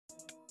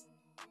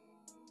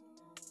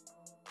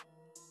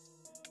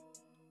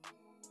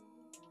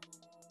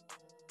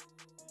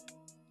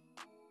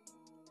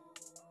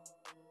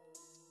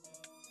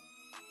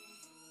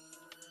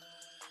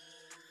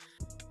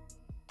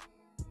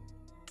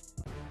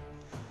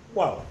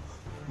Well,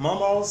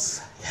 mammals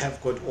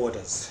have got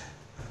orders.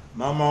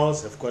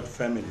 Mammals have got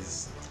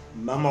families.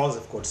 Mammals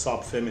have got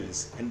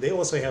subfamilies, and they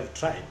also have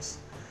tribes.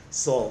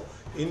 So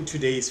in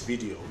today's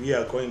video, we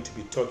are going to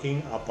be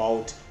talking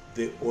about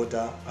the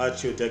order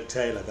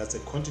Artiodactyla. That's a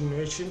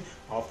continuation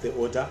of the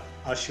order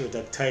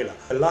Artiodactyla.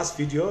 The last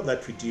video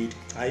that we did,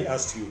 I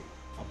asked you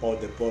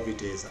about the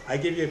Bovidae. I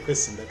gave you a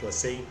question that was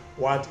saying,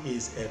 what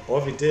is a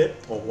Bovidae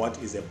or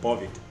what is a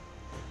Bovid?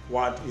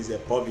 What is a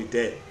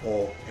Bovidae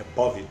or a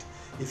Bovid?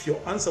 If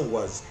your answer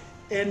was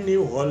any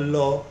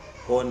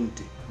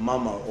hollow-horned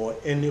mammal or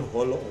any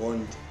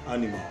hollow-horned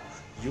animal,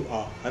 you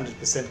are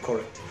 100%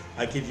 correct.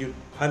 I give you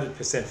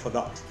 100% for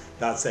that.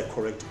 That's a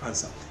correct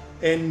answer.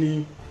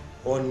 Any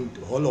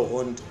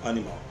hollow-horned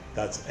animal,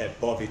 that's a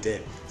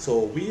Bovidae.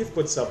 So we've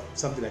got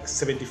something like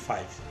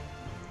 75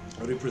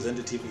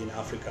 representative in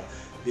Africa.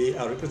 They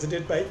are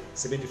represented by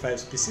 75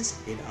 species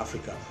in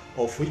Africa,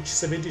 of which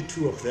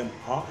 72 of them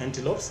are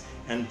antelopes,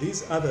 and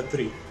these other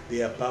three,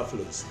 they are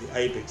buffaloes, the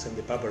ibex and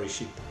the Barbary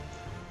sheep.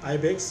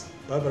 Ibex,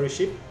 Barbary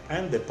sheep,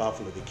 and the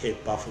buffalo, the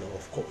Cape buffalo,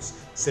 of course.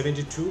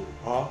 72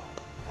 are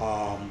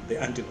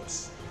the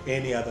antelopes.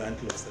 Any other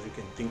antelopes that you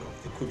can think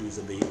of, the kudus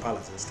and the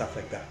impalas and stuff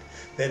like that.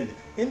 Then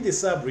in the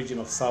sub-region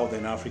of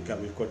Southern Africa,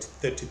 we've got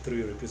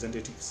 33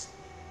 representatives,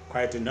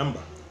 quite a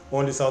number.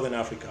 Only Southern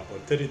Africa,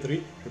 about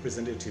 33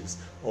 representatives,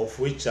 of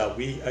which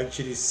we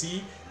actually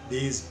see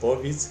these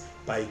bovids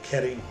by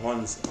carrying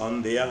horns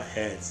on their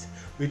heads.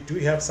 We do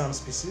have some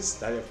species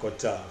that have got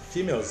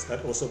females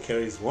that also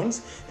carries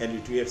horns, and we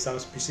do have some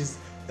species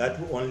that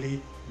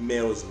only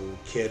males will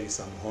carry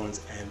some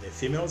horns and the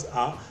females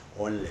are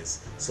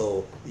hornless.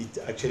 So it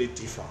actually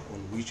differs on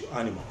which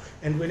animal.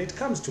 And when it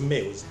comes to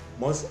males,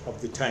 most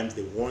of the times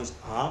the horns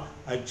are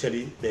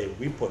actually the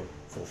weapon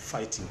for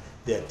fighting.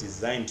 They are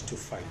designed to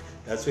fight.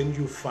 That's when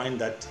you find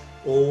that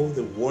all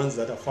the horns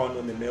that are found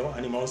on the male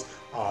animals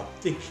are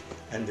thick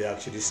and they're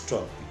actually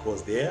strong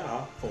because they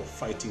are for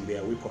fighting,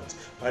 their weapons.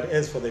 But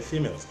as for the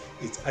females,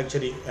 it's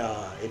actually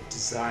a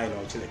design, or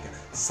actually like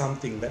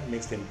something that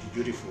makes them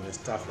beautiful and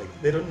stuff like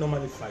that. They don't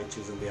normally fight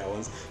using their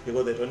horns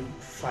because they don't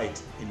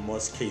fight in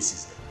most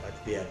cases, but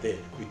they are there.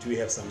 We do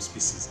have some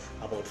species,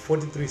 about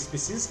 43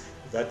 species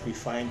that we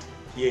find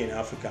here in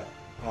Africa.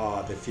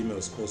 The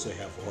females also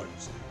have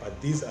horns,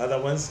 but these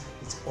other ones,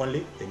 it's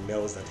only the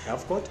males that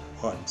have got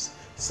horns.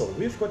 So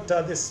we've got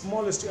the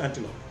smallest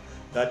antelope,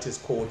 that is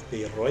called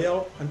the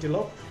royal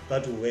antelope,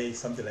 that will weigh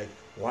something like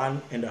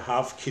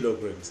 1.5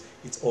 kilograms.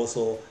 It's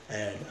also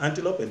an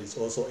antelope and it's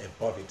also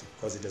a bovid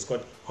because it has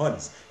got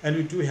horns. And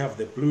we do have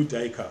the blue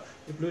duiker.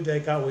 The blue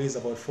duiker weighs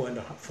about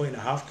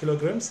 4.5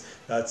 kilograms.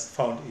 That's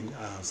found in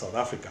South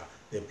Africa.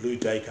 The blue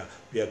duiker.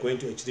 We are going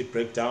to actually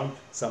break down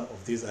some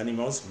of these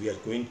animals. We are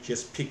going to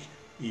just pick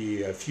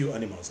a few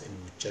animals and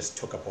just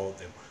talk about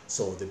them.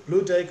 So the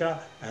blue duiker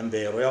and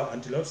the royal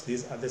antelopes,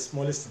 these are the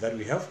smallest that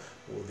we have.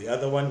 The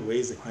other one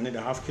weighs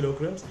 1.5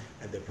 kilograms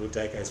and the blue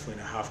duiker is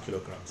 4.5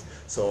 kilograms.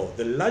 So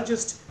the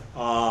largest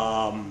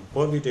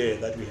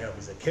bovidae that we have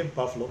is a Cape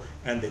buffalo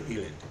and the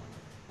eland.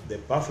 The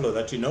buffalo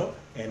that you know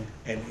and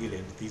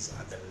eland, these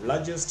are the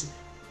largest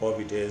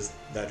bovidae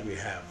that we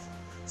have.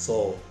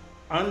 So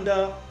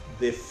under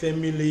the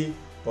family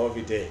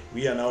Bovidae,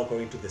 we are now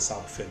going to the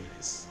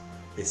subfamilies.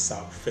 The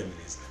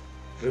subfamilies.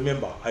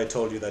 Remember, I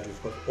told you that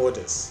we've got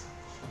orders,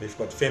 we've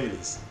got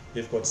families,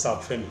 we've got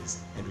subfamilies,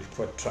 and we've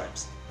got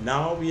tribes.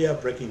 Now we are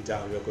breaking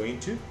down, we are going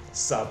to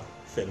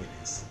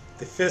subfamilies.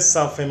 The first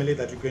subfamily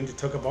that we're going to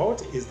talk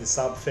about is the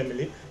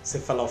subfamily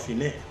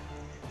CEPHALOPHINAE.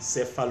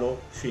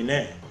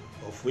 CEPHALOPHINAE,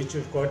 of which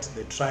we've got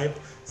the tribe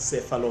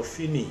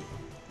CEPHALOPHINAE.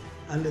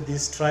 Under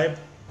this tribe,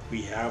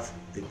 we have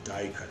the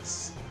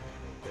duikers,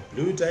 the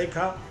blue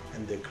duiker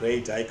and the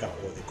gray duiker,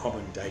 or the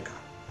common duiker.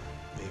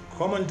 The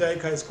common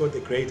duiker is called the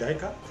gray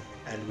duiker,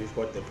 and we've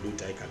got the blue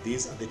duiker.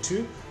 These are the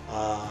two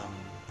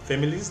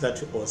families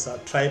that, or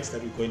tribes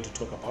that we're going to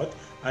talk about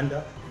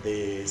under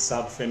the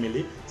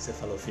subfamily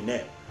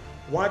CEPHALOPHINAE.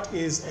 What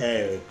is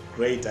a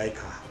gray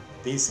duiker?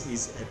 This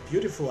is a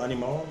beautiful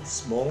animal,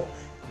 small,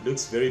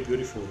 looks very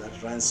beautiful,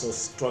 that runs so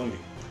strongly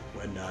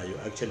when you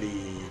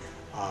actually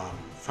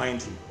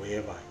find him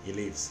wherever he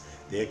lives.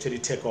 They actually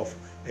take off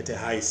at a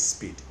high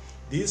speed.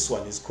 This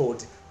one is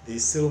called the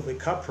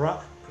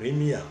Silvicapra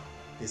gremia.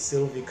 The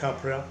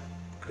Silvicapra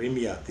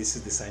gremia, this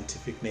is the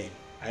scientific name.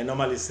 I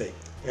normally say,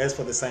 as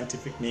for the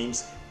scientific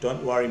names,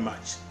 don't worry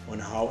much on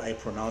how I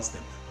pronounce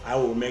them. I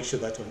will make sure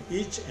that on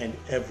each and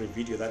every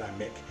video that I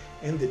make,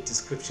 in the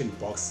description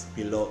box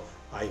below,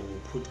 I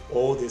will put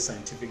all the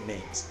scientific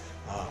names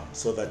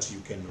so that you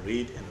can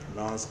read and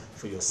pronounce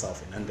for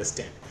yourself and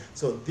understand.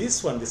 So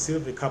this one, the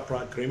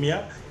Silvicapra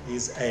gremia,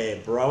 is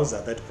a browser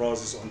that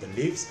browses on the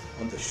leaves,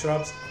 on the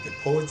shrubs, the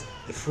pods,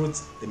 the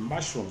fruits, the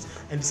mushrooms,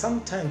 and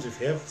sometimes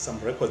we have some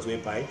records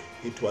whereby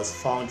it was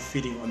found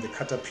feeding on the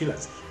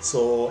caterpillars,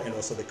 so, and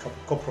also the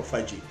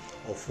coprophagy,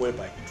 of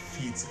whereby it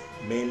feeds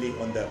mainly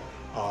on the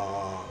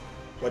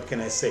what can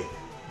I say,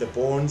 the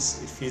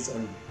bones. It feeds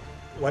on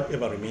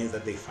whatever remains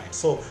that they find.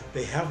 So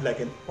they have like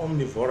an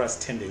omnivorous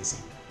tendency.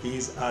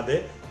 These are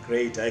the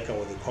gray duiker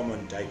or the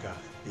common duiker.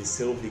 the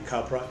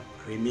Silvicapra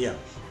Crimea.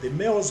 The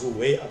males will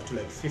weigh up to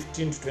like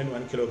 15 to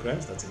 21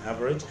 kilograms, that's an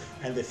average,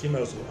 and the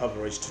females will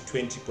average to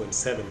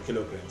 20.7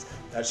 kilograms.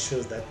 That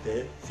shows that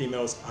the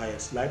females are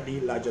slightly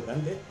larger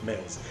than the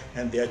males,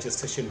 and their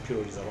gestation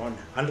period is around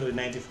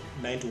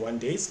 191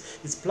 days.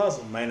 It's plus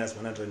or minus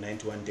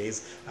 191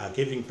 days,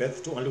 giving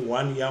birth to only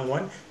one young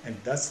one, and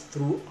that's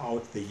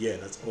throughout the year,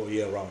 that's all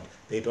year round.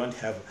 They don't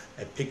have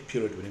a peak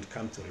period when it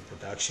comes to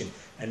reproduction,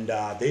 and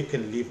they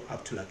can live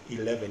up to like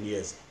 11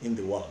 years in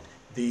the wild.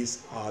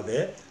 These are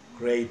the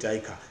grey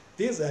duiker.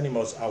 These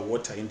animals are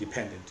water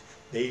independent.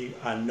 They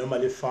are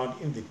normally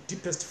found in the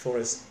deepest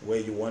forest where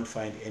you won't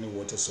find any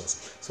water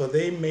source. So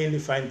they mainly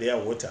find their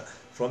water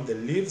from the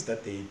leaves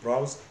that they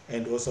browse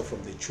and also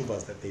from the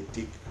tubers that they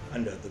dig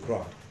under the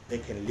ground. They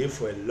can live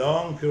for a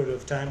long period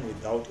of time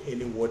without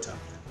any water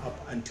up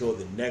until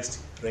the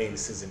next rain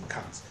season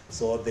comes.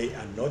 So they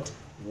are not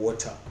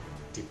water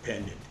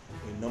dependent.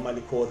 We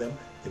normally call them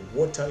the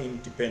water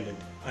independent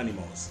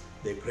animals,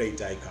 the grey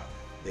duiker,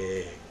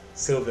 the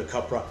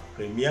Silvicapra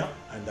Crimea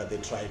under the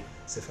tribe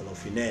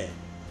CEPHALOPHINAE.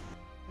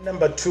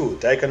 Number 2,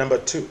 duiker number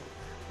 2.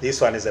 This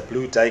one is a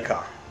blue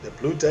duiker. The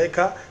blue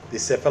duiker, the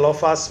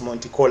Cephalophus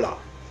monticola.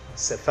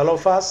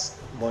 Cephalophus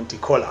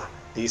monticola.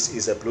 This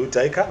is a blue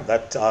duiker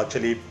that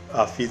actually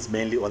feeds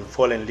mainly on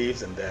fallen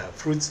leaves and the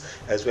fruits,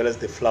 as well as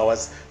the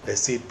flowers, the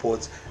seed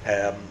pods,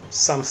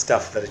 some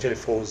stuff that actually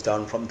falls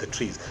down from the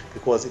trees,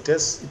 because it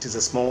is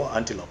a small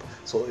antelope,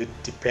 so it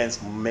depends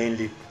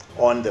mainly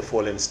on the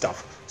fallen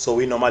stuff. So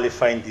we normally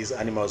find these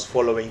animals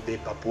following the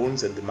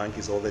baboons and the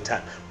monkeys all the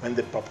time. When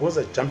the baboons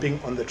are jumping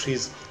on the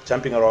trees,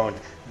 jumping around,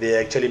 they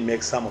actually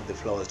make some of the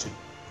flowers to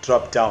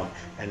drop down,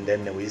 and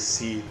then we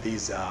see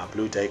these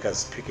blue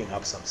duikers picking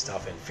up some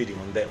stuff and feeding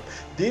on them.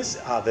 These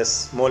are the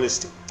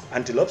smallest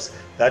antelopes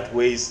that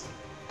weighs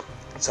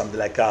something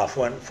like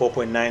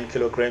 4.9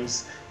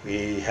 kilograms.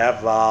 We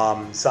have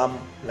some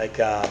like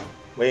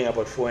weighing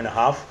about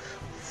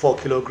 4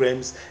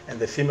 kilograms, and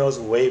the females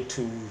weigh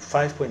to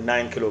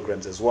 5.9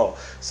 kilograms as well.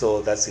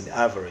 So that's in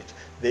average.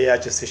 Their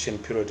gestation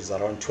period is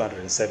around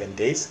 207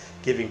 days,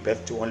 giving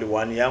birth to only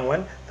one young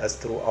one. That's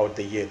throughout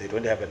the year. They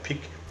don't have a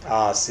peak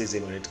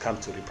season when it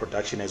comes to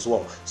reproduction as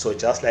well. So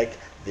just like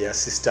their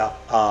sister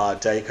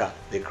duiker,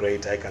 the grey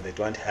duiker, they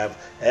don't have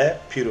a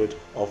period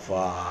of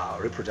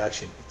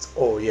reproduction. It's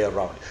all year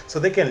round. So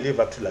they can live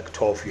up to like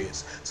 12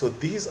 years. So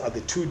these are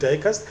the two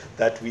duikers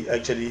that we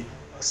actually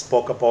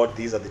spoke about.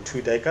 These are the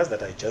two duikers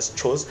that I just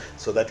chose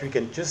so that we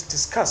can just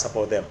discuss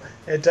about them.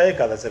 A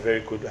duiker, that's a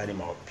very good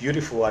animal,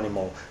 beautiful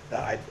animal.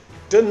 I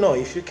don't know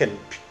if you can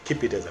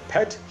keep it as a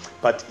pet,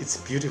 but it's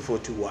beautiful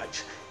to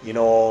watch. You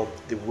know,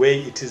 the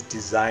way it is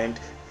designed,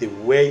 the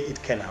way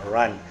it can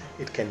run,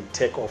 it can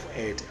take off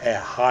at a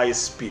high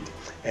speed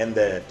and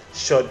the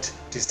short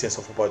distance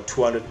of about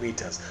 200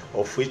 meters,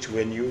 of which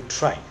when you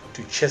try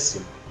to chase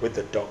him with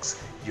the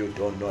dogs, you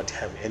do not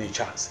have any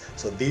chance.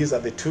 So these are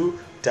the two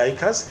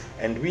duikers,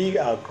 and we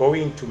are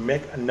going to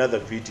make another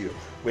video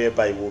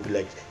whereby we'll be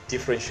like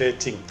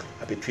differentiating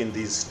between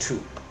these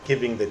two,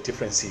 giving the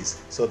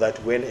differences, so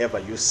that whenever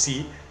you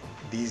see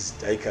these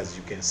duikers,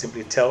 you can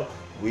simply tell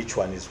which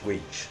one is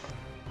which.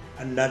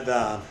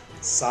 Another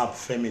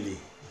subfamily.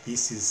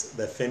 This is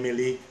the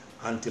family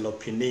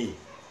Antilopinae.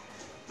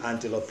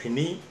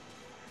 Antilopinae.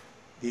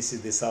 This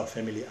is the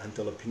subfamily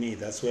Antilopinae.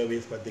 That's where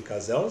we've got the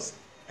gazelles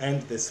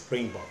and the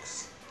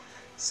springboks.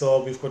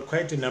 So we've got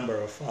quite a number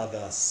of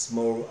other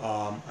small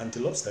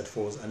antelopes that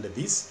falls under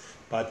this,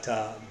 but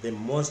the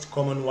most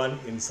common one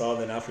in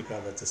Southern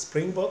Africa, that's a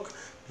springbok.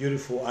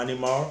 Beautiful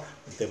animal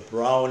with the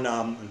brown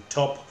on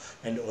top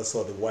and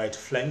also the white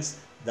flanks.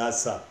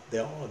 That's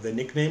the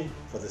nickname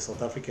for the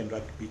South African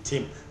rugby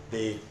team,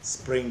 the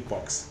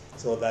Springboks.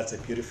 So that's a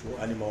beautiful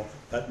animal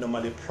that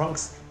normally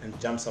pronks and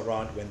jumps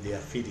around when they are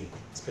feeding,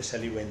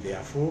 especially when they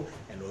are full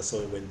and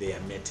also when they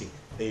are mating.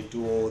 They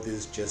do all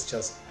these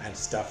gestures and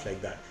stuff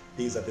like that.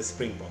 These are the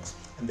Springboks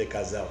and the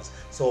gazelles.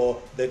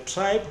 So the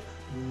tribe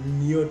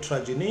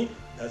Neotraginae,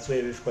 that's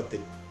where we've got the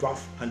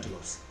dwarf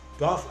antelopes.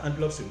 Dwarf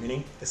antelopes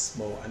meaning the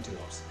small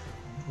antelopes.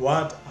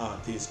 What are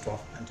these dwarf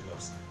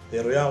antelopes?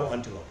 The royal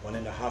antelope,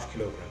 1.5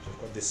 kilograms. We've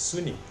got the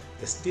Sunni,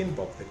 the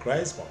steenbok, the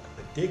greisbok,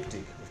 the dik,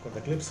 we've got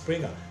the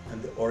klipspringer,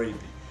 and the oribi.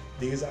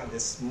 These are the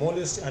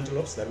smallest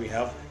antelopes that we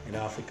have in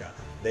Africa.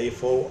 They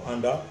fall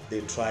under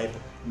the tribe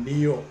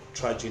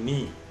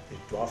Neotraginae,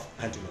 the dwarf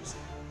antelopes.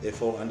 They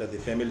fall under the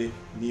family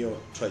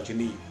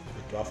Neotraginae,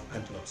 the dwarf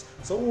antelopes.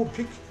 So we'll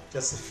pick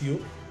just a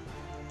few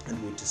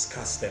and we'll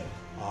discuss them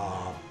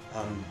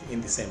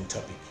in the same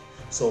topic.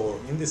 So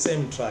in the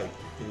same tribe,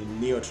 the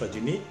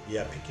Neotraginae, we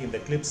are picking the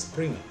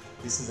klipspringer.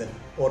 This is an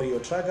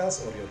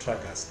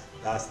Oreotragus.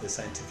 That's the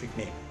scientific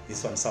name.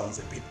 This one sounds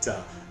a bit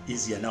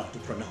easier now to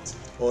pronounce.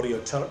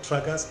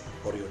 Oreotragus.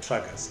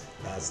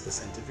 That's the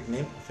scientific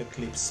name of a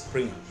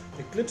klipspringer.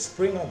 The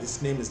klipspringer,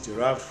 this name is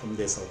derived from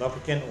the South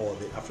African or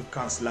the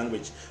Afrikaans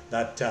language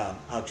that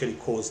actually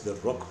calls the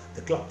rock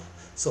the klap.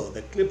 So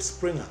the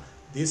klipspringer,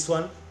 this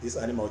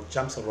animal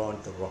jumps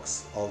around the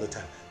rocks all the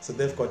time. So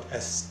they've got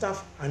a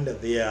stuff under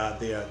their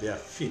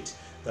feet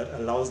that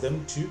allows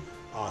them to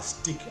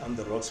stick on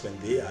the rocks when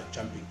they are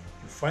jumping.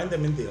 You find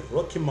them in the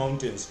Rocky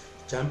Mountains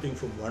jumping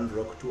from one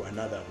rock to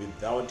another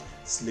without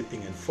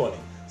slipping and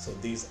falling. So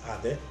these are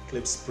the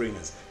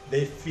klipspringers.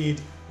 They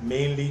feed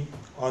mainly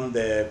on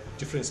the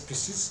different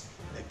species,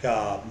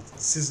 like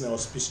seasonal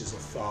species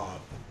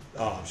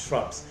of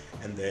shrubs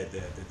and the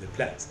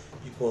plants,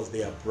 because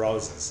they are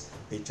browsers.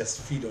 They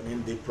just feed on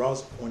and they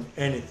browse on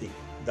anything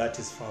that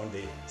is found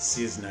there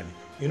seasonally.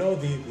 You know,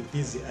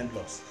 these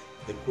antelopes,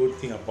 the good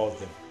thing about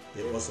them,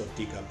 they also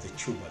dig up the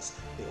tubers.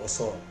 They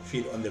also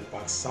feed on the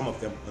barks, some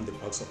of them on the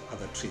barks of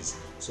other trees.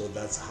 So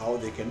that's how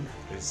they can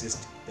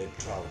resist the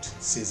drought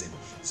season.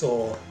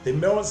 So the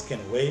males can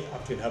weigh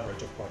up to an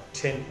average of about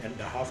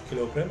 10.5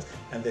 kilograms,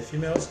 and the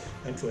females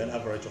into an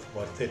average of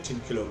about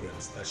 13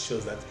 kilograms. That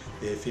shows that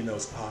the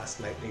females are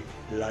slightly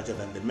larger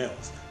than the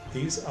males.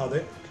 These are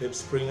the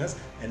klipspringers,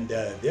 and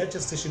their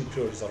gestation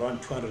period is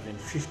around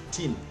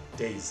 215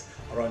 days.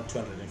 Around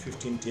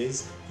 215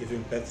 days,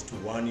 giving birth to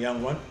one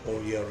young one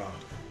all year round.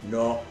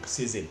 No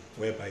season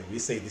whereby we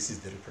say this is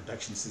the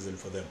reproduction season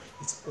for them.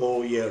 It's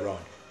all year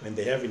round. When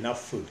they have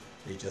enough food,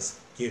 they just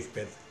give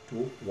birth to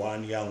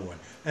one young one.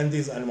 And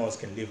these animals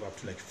can live up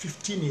to like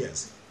 15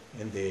 years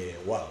in the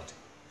wild.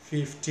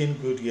 15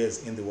 good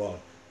years in the wild.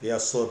 They are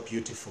so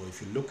beautiful.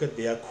 If you look at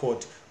their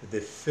coat, the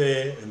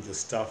fur and the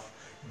stuff,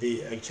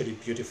 they are actually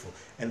beautiful.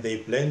 And they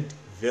blend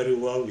very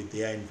well with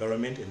their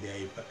environment and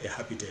their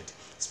habitat,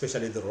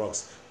 especially the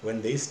rocks.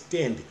 When they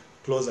stand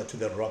closer to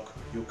the rock,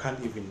 you can't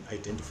even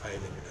identify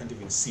them, you can't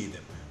even see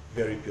them.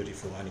 Very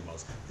beautiful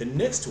animals. The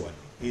next one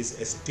is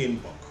a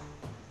steenbok.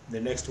 The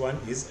next one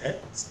is a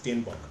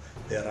steenbok.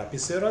 The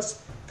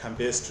Rapiceras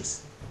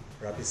campestris.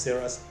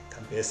 Rapiceras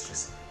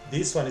campestris.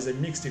 This one is a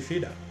mixed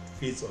feeder.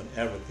 Feeds on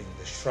everything: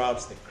 the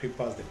shrubs, the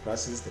creepers, the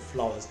grasses, the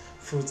flowers,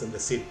 fruits, and the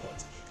seed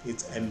pods.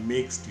 It's a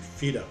mixed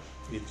feeder.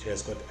 It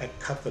has got a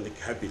Catholic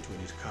habit when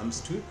it comes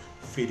to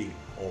feeding,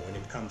 or when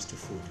it comes to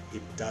food.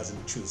 It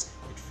doesn't choose.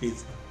 It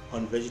feeds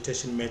on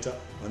vegetation matter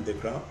on the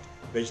ground,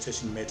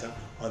 vegetation matter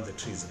on the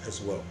trees as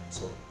well.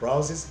 So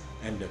browses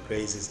and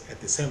grazes at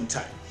the same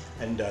time.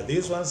 And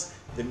these ones,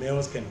 the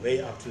males can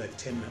weigh up to like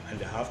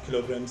 10.5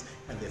 kilograms,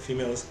 and the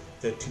females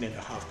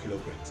 13.5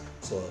 kilograms.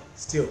 So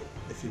still,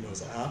 the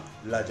females are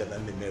larger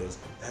than the males.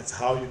 That's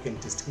how you can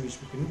distinguish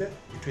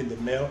between the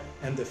male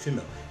and the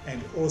female.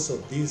 And also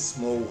these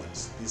small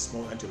ones, these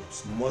small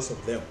antelopes, most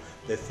of them,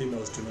 the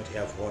females do not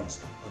have horns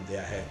on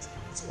their heads.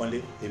 It's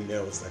only the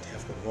males that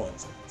have the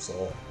horns.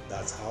 So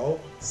that's how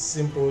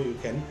simple you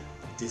can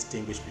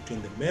distinguish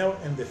between the male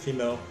and the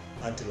female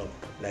antelope,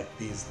 like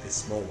the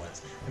small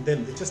ones. And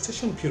then the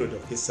gestation period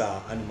of this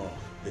animal,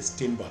 the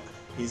steenbok,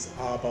 is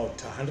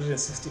about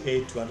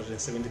 168 to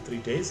 173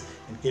 days,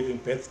 and giving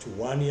birth to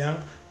one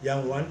young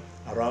one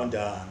around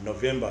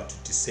November to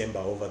December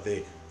over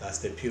there. That's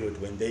the period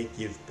when they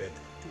give birth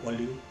to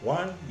only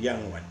one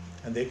young one,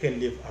 and they can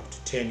live up to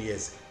 10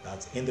 years.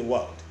 That's in the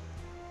wild.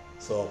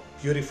 So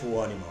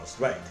beautiful animals,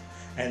 right?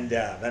 And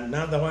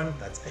another one,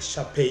 that's a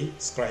Shapei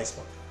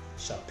scribespok.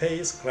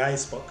 Shapei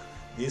scribespok.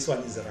 This one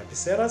is a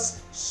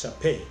Rapiceras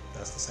shapei.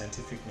 That's the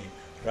scientific name.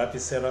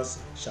 Rapiceras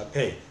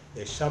shapei.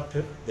 The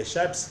Shapei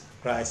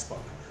scribespok.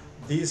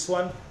 This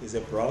one is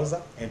a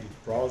browser, and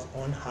it browses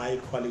on high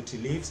quality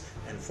leaves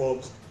and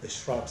forms the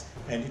shrubs,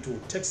 and it will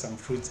take some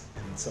fruits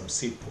and some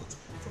seed pods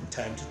from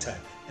time to time.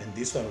 And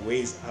this one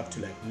weighs up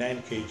to like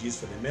 9 kgs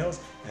for the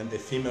males, and the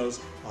females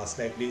are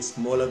slightly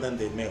smaller than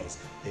the males.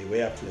 They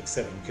weigh up to like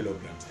 7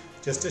 kilograms.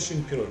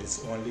 Gestation period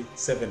is only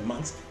 7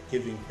 months,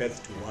 giving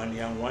birth to one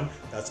young one.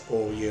 That's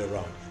all year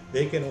round.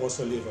 They can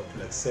also live up to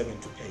like 7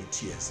 to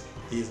 8 years.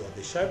 These are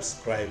the Shapei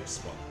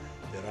scribespok,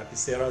 the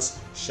Rapiceras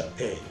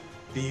shapei.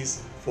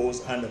 These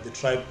falls under the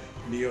tribe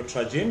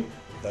Neotragen.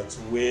 That's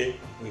where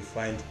we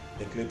find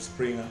the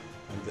klipspringer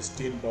and the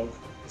steenbok.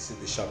 This is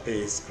the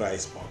Shapei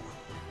scribespok.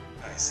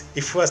 Nice.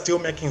 If you are still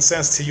making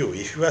sense to you,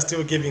 if you are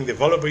still giving the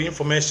valuable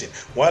information,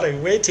 what are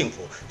you waiting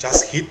for?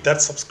 Just hit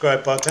that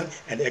subscribe button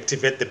and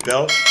activate the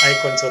bell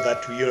icon so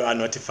that you are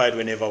notified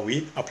whenever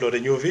we upload a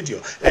new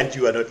video and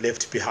you are not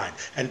left behind.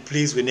 And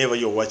please, whenever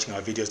you're watching our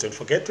videos, don't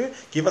forget to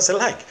give us a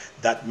like.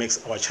 That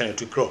makes our channel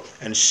to grow.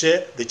 And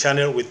share the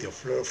channel with your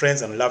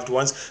friends and loved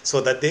ones so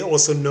that they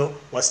also know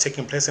what's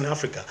taking place in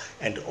Africa.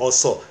 And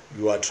also,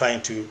 you are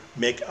trying to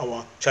make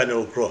our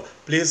channel grow.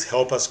 Please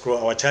help us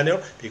grow our channel,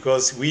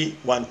 because we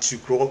want to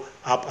grow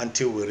up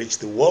until we reach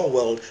the whole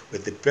world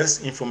with the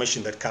best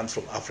information that comes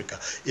from Africa.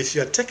 If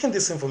you are taking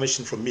this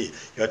information from me,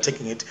 you are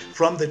taking it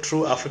from the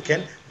true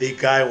African. The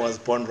guy was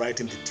born right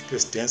in the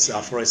deepest, dense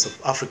forests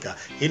of Africa.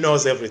 He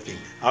knows everything.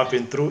 I've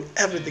been through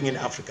everything in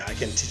Africa. I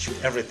can teach you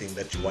everything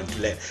that you want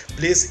to learn.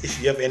 Please,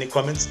 if you have any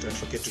comments, don't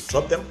forget to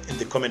drop them in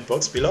the comment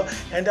box below,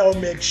 and I will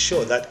make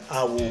sure that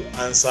I will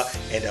answer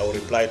and I will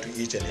reply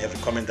to each and every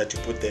comment that you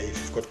put there. If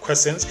you've got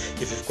questions,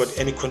 if you've got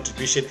any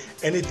contribution,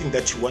 anything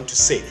that you want to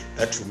say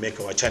that will make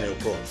our channel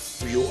grow,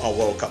 you are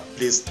welcome.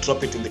 Please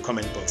drop it in the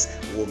comment box.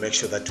 We will make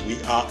sure that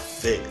we are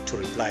there to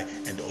reply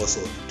and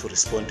also to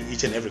respond to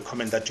each and every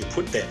comment that you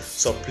put there.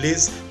 So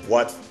please,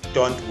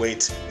 don't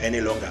wait any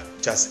longer.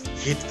 Just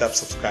hit that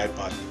subscribe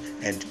button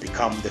and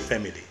become the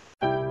family.